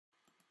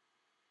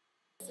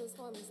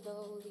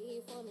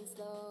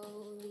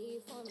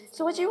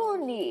So what you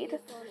will need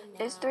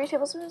is 3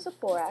 tablespoons of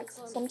borax,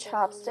 some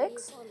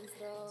chopsticks,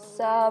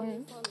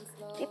 some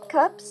deep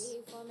cups,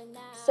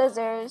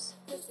 scissors,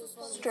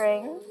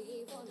 string,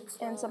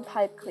 and some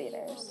pipe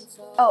cleaners.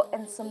 Oh,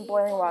 and some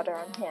boiling water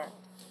on hand.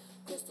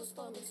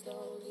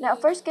 Now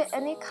first get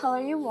any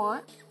color you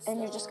want,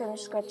 and you're just going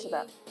to stretch it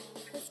up.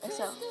 Like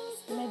so.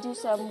 I'm going to do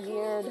some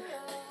weird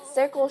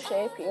circle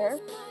shape here.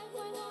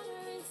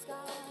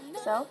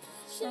 So,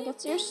 now get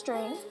to your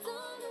string.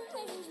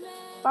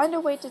 Find a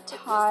way to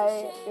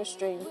tie your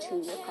string to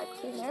your pipe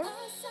cleaner.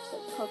 So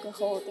poke a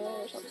hole there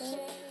or something.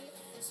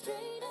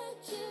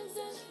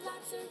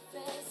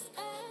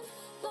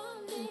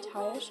 And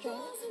tie your string.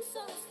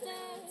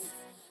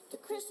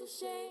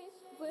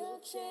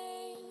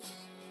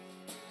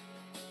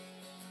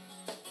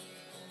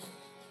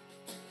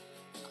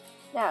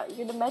 Now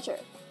you're gonna measure.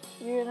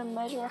 You're gonna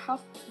measure how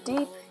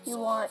deep you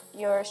want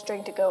your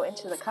string to go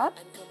into the cup.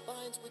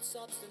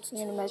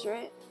 You're gonna measure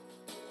it,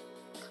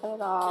 cut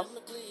it off,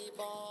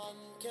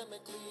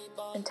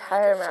 and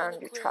tie it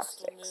around your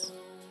chopsticks.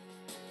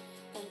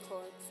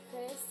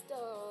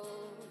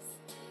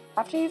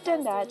 After you've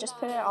done that, just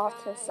put it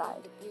off to the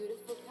side.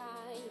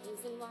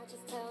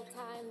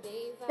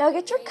 Now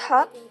get your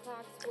cup,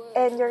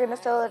 and you're going to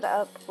fill it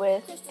up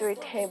with 3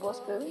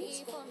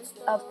 tablespoons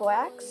of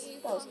borax.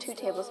 That was 2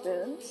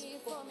 tablespoons.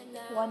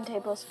 1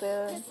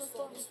 tablespoon.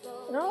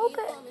 And a little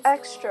bit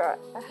extra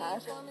I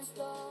had.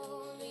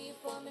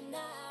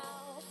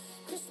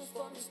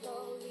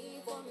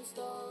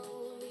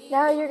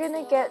 Now you're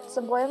going to get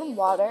some boiling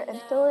water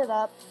and fill it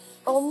up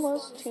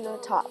almost to the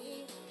top.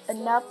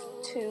 Enough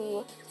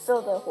to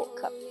fill the whole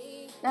cup.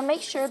 Now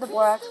make sure the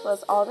borax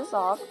was all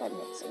dissolved by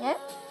mixing it.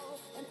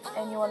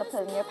 And you want to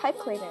put in your pipe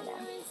cleaner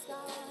now.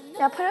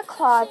 Now put a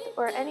cloth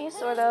or any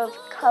sort of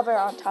cover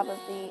on top of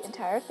the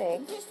entire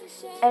thing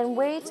and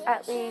wait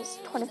at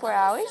least 24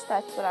 hours.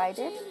 That's what I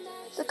did.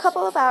 So a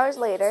couple of hours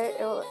later,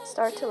 it will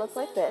start to look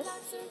like this.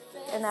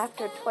 And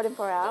after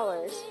 24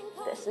 hours,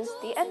 this is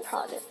the end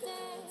product.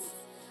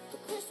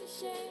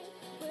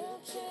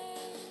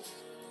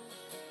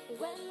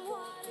 When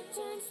water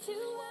turns to